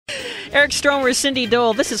Eric Stromer, Cindy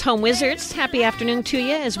Dole. This is Home Wizards. Happy afternoon to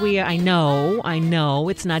you. As I know,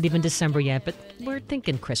 it's not even December yet, but we're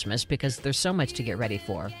thinking Christmas because there's so much to get ready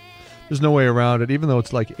for. There's no way around it. Even though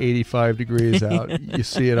it's like 85 degrees out, you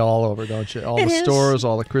see it all over, don't you? All the stores,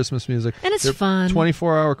 all the Christmas music. And it's fun.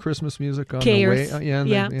 24-hour Christmas music on the way.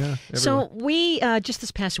 Yeah. So we, just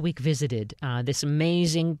this past week, visited this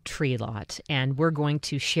amazing tree lot, and we're going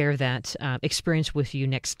to share that experience with you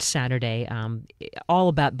next Saturday, all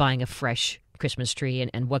about buying a fresh Christmas tree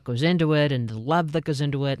and what goes into it and the love that goes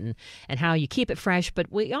into it and how you keep it fresh.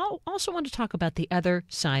 But we also want to talk about the other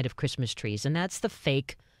side of Christmas trees, and that's the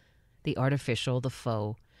fake, the artificial, the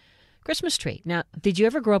faux Christmas tree. Now, did you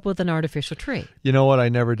ever grow up with an artificial tree? You know what? I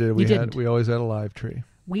never did. We always had a live tree.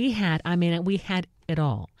 We had it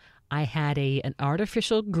all. I had an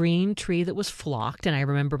artificial green tree that was flocked, and I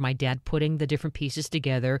remember my dad putting the different pieces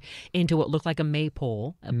together into what looked like a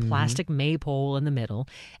maypole, a plastic maypole in the middle.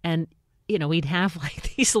 And we'd have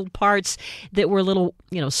like these little parts that were little,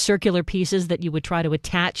 circular pieces that you would try to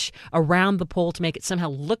attach around the pole to make it somehow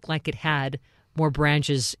look like it had more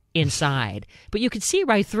branches inside, but you could see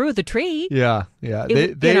right through the tree. Yeah.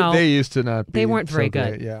 They used to not be. They weren't very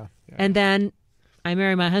good. Great. Yeah. And then I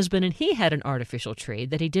married my husband, and he had an artificial tree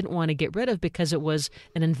that he didn't want to get rid of because it was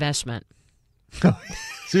an investment.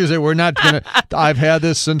 Seriously, we're not gonna. I've had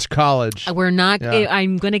this since college. We're not. Yeah.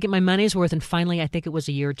 I'm going to get my money's worth, and finally, I think it was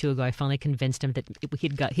a year or two ago, I finally convinced him that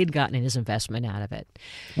he'd gotten his investment out of it.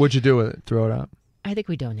 What'd you do with it? Throw it out? I think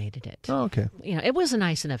we donated it. Oh, okay. It was a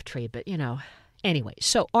nice enough tree, but Anyway,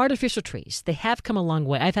 so artificial trees, they have come a long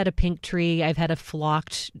way. I've had a pink tree. I've had a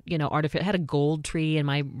flocked, I had a gold tree in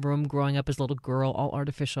my room growing up as a little girl, all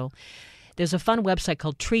artificial. There's a fun website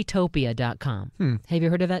called treetopia.com. Have you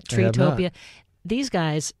heard of that? Treetopia. These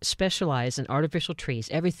guys specialize in artificial trees,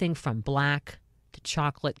 everything from black to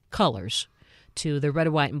chocolate colors to the red,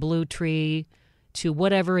 white, and blue tree to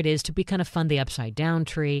whatever it is to be kind of fun, the upside-down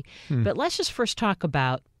tree. But let's just first talk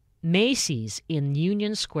about Macy's in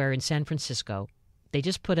Union Square in San Francisco. They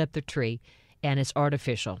just put up their tree, and it's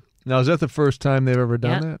artificial. Now, is that the first time they've ever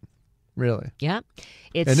done that? Really? Yeah.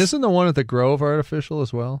 And isn't the one at the Grove artificial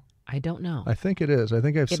as well? I don't know. I think it is. I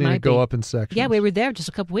think I've seen it go up in sections. Yeah, we were there just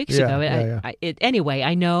a couple weeks ago. Anyway,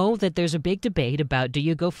 I know that there's a big debate about do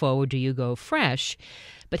you go forward, do you go fresh?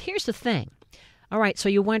 But here's the thing. All right, so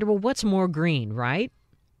you wonder, well, what's more green, right?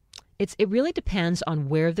 It really depends on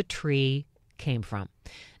where the tree came from.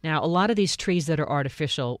 Now, a lot of these trees that are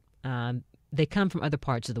artificial, they come from other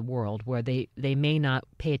parts of the world where they may not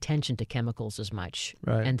pay attention to chemicals as much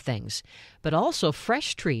and things. But also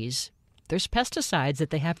fresh trees, there's pesticides that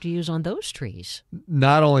they have to use on those trees.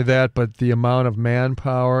 Not only that, but the amount of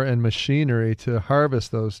manpower and machinery to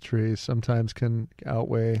harvest those trees sometimes can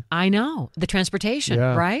outweigh. I know. The transportation,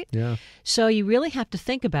 right? Yeah. So you really have to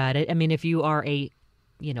think about it. I mean, if you are a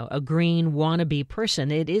green wannabe person,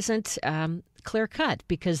 it isn't clear cut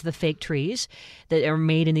because the fake trees that are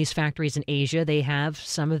made in these factories in Asia, they have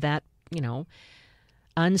some of that,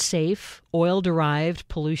 unsafe, oil-derived,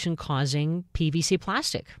 pollution-causing PVC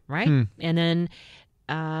plastic, right? And then,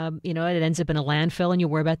 it ends up in a landfill, and you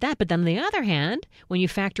worry about that. But then on the other hand, when you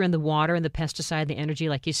factor in the water and the pesticide, the energy,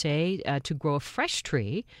 like you say, to grow a fresh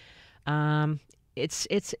tree, I'm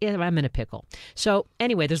in a pickle. So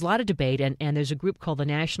anyway, there's a lot of debate, and there's a group called the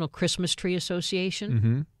National Christmas Tree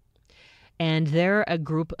Association. And they're a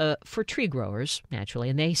group for tree growers, naturally,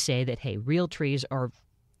 and they say that, hey, real trees are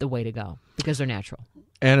the way to go because they're natural.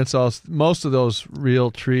 And it's also, most of those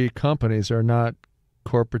real tree companies are not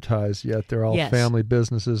corporatized yet. They're all family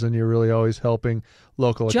businesses, and you're really always helping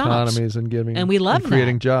local economies and we love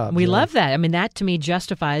creating jobs. We love that. I mean, that to me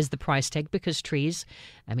justifies the price tag because trees,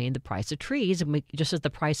 the price of trees, just as the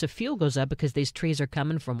price of fuel goes up because these trees are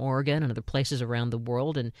coming from Oregon and other places around the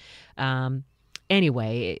world. And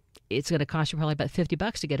anyway, it's going to cost you probably about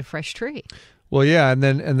 $50 to get a fresh tree. Well, yeah, and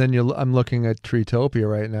then I'm looking at Treetopia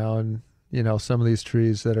right now, and some of these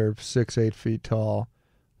trees that are 6-8 feet tall,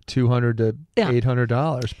 $200 to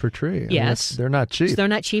 $800 per tree. Yes, they're not cheap. They're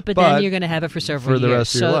not cheap, but then you're going to have it for several years. For the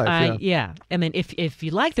rest of your life. I mean, if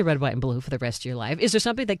you like the red, white, and blue for the rest of your life, is there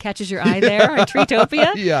something that catches your eye there on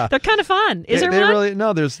Treetopia? Yeah, they're kind of fun. Is there one? Really,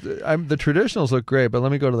 no. There's the traditionals look great, but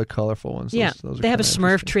let me go to the colorful ones. Those they have a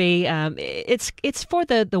Smurf tree. It's for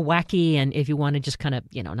the wacky, and if you want to just kind of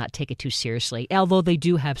not take it too seriously. Although they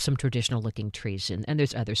do have some traditional looking trees, and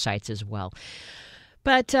there's other sites as well.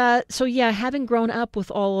 But, having grown up with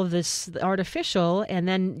all of this artificial, and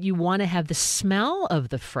then you want to have the smell of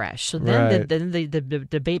the fresh. So then the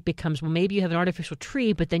debate becomes, well, maybe you have an artificial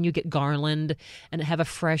tree, but then you get garland and have a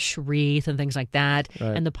fresh wreath and things like that,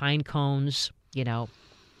 and the pine cones,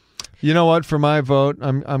 You know what? For my vote,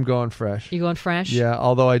 I'm going fresh. You going fresh? Yeah,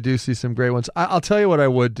 although I do see some great ones. I'll tell you what I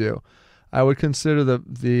would do. I would consider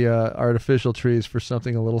the artificial trees for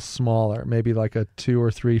something a little smaller, maybe like a 2 or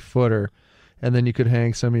 3 footer, and then you could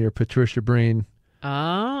hang some of your Patricia Breen, you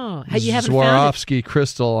haven't found Swarovski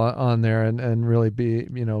crystal on there, and really be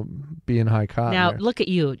in high cotton. Now there. look at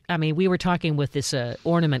you. I mean, we were talking with this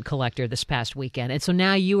ornament collector this past weekend, and so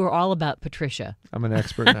now you are all about Patricia. I'm an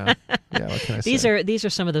expert now. Yeah, what can I say? These are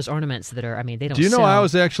some of those ornaments that are. I mean, they don't. Do you know sell. I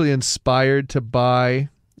was actually inspired to buy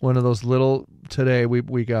one of those little. Today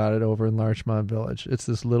we got it over in Larchmont Village. It's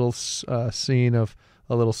this little scene of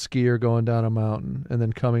a little skier going down a mountain and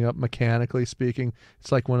then coming up mechanically speaking.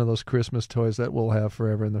 It's like one of those Christmas toys that we'll have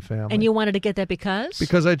forever in the family. And you wanted to get that because?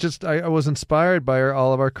 Because I was inspired by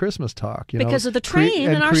all of our Christmas talk. Because of the train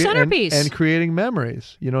and our centerpiece. And creating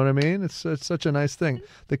memories. You know what I mean? It's such a nice thing.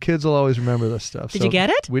 The kids will always remember this stuff. Did you get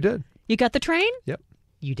it? We did. You got the train? Yep.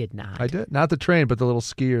 You did not. I did. Not the train, but the little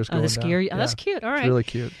skiers going down. The skier. Down. Oh, that's cute. All right. It's really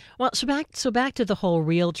cute. Well, so back to the whole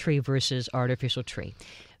real tree versus artificial tree.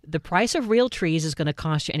 The price of real trees is going to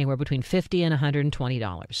cost you anywhere between $50 and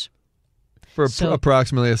 $120 for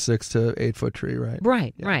approximately a 6 to 8 foot tree, right?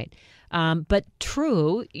 Right, yeah. right. But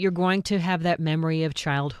true, you're going to have that memory of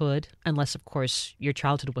childhood, unless, of course, your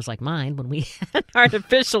childhood was like mine when we had an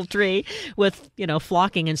artificial tree with,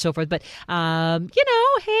 flocking and so forth. But,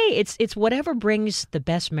 hey, it's whatever brings the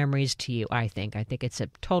best memories to you, I think. I think it's a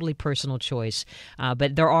totally personal choice.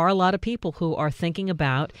 But there are a lot of people who are thinking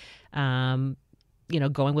about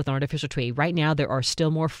going with an artificial tree. Right now, there are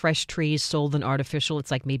still more fresh trees sold than artificial.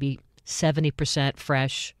 It's like maybe 70%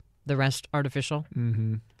 fresh, the rest artificial.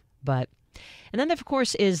 Mm-hmm. And then, of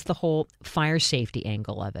course, is the whole fire safety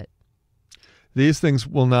angle of it. These things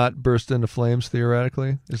will not burst into flames,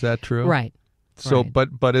 theoretically. Is that true? Right. So, right.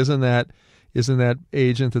 but isn't that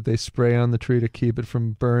agent that they spray on the tree to keep it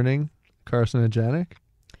from burning carcinogenic?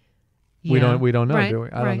 Yeah. We don't know, right. do we?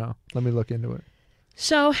 I don't know. Let me look into it.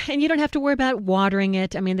 So, and you don't have to worry about watering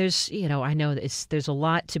it. I mean, there's, I know there's a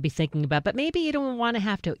lot to be thinking about, but maybe you don't want to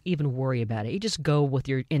have to even worry about it. You just go with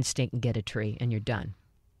your instinct and get a tree, and you're done.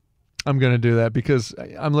 I'm going to do that because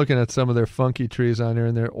I'm looking at some of their funky trees on there,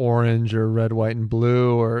 and they're orange or red, white, and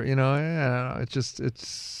blue, or I don't know.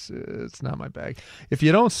 It's not my bag. If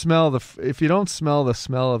you don't smell the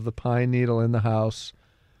smell of the pine needle in the house,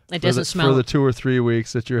 it doesn't smell for the 2 or 3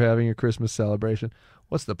 weeks that you're having your Christmas celebration.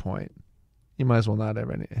 What's the point? You might as well not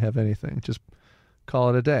have anything. Just call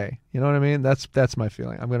it a day. You know what I mean? That's my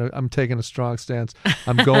feeling. I'm taking a strong stance.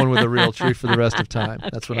 I'm going with a real tree for the rest of time.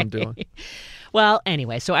 That's what I'm doing. Well,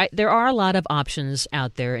 anyway, so there are a lot of options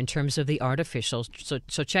out there in terms of the artificials.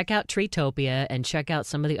 So check out Treetopia and check out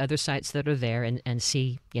some of the other sites that are there and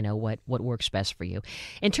see, what works best for you.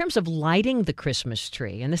 In terms of lighting the Christmas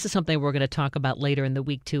tree, and this is something we're going to talk about later in the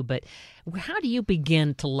week too, but how do you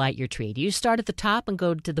begin to light your tree? Do you start at the top and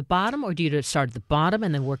go to the bottom, or do you start at the bottom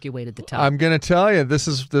and then work your way to the top? I'm going to tell you, this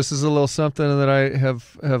is a little something that I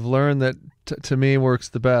have learned that to me works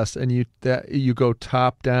the best. And you go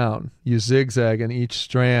top down. You zigzag in each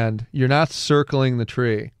strand. You're not circling the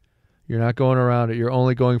tree. You're not going around it. You're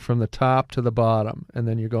only going from the top to the bottom, and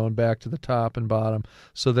then you're going back to the top and bottom,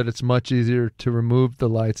 so that it's much easier to remove the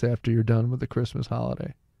lights after you're done with the Christmas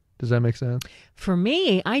holiday. Does that make sense? For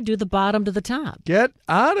me, I do the bottom to the top. Get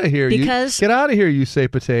out of here. Get out of here, you say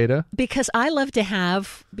potato. Because I love to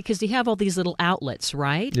because you have all these little outlets,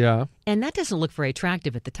 right? Yeah. And that doesn't look very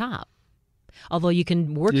attractive at the top. Although you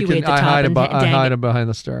can work your way at the top I hide and them behind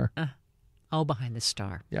the star. Behind the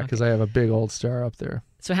star. Yeah, because I have a big old star up there.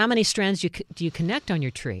 So how many strands do you connect on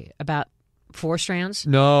your tree? About 4 strands?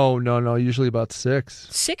 No. Usually about 6.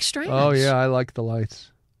 6 strands? Oh, yeah. I like the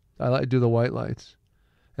lights. I do the white lights.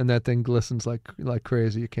 And that thing glistens like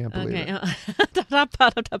crazy. You can't believe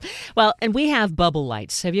it. Well, and we have bubble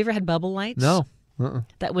lights. Have you ever had bubble lights? No.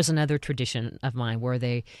 That was another tradition of mine where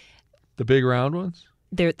the big round ones?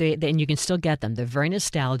 And you can still get them. They're very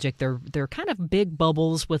nostalgic. They're kind of big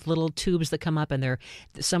bubbles with little tubes that come up, and they're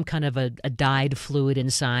some kind of a dyed fluid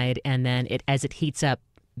inside, and then as it heats up,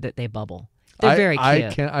 they bubble. They're very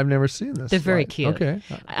cute. I've never seen this. They're very cute. Okay.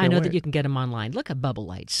 I know that you can get them online. Look at bubble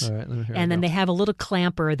lights. All right, let me hear and then they have a little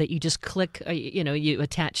clamper that you just click, you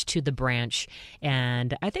attach to the branch.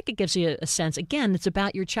 And I think it gives you a sense, again, it's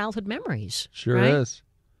about your childhood memories. Sure right? is.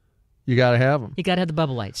 You got to have them. You got to have the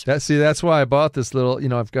bubble lights. That's why I bought this little,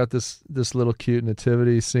 I've got this little cute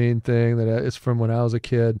nativity scene thing that is from when I was a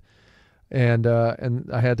kid. And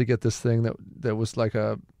I had to get this thing that was like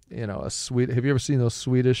a a sweet. Have you ever seen those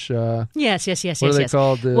Swedish? Yes. What are they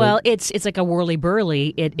called? Well, it's like a whirly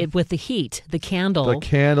burly. It with the heat, the candle. The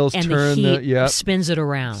candles and turn the heat spins it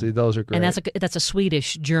around. See, those are great. And that's a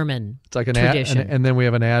Swedish German it's like tradition. And then we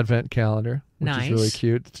have an Advent calendar, which Nice. is really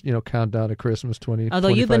cute. Countdown to Christmas 20. Although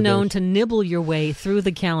you've been 25 known days. to nibble your way through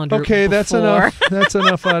the calendar. Okay, that's before. enough. That's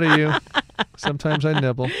enough out of you. Sometimes I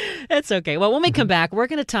nibble. That's okay. Well, when we come back, we're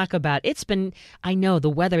going to talk about I know the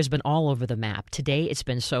weather's been all over the map. Today it's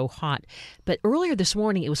been so hot. But earlier this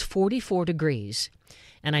morning it was 44 degrees.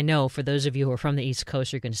 And I know for those of you who are from the East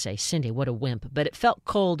Coast, you're going to say, Cindy, what a wimp. But it felt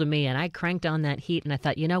cold to me, and I cranked on that heat, and I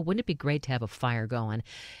thought, wouldn't it be great to have a fire going?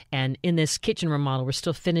 And in this kitchen remodel, we're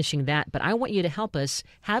still finishing that. But I want you to help us.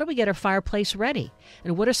 How do we get our fireplace ready?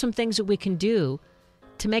 And what are some things that we can do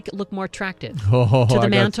to make it look more attractive? To the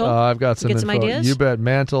mantle? I've got some Get some info. ideas? You bet.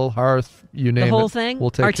 Mantle, hearth, you name it. The whole thing?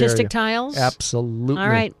 We'll take Artistic care of you. tiles? Absolutely. All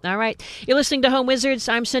right. You're listening to Home Wizards.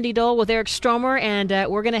 I'm Cindy Dole with Eric Stromer, and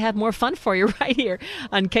we're going to have more fun for you right here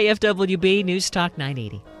on KFWB News Talk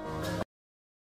 980.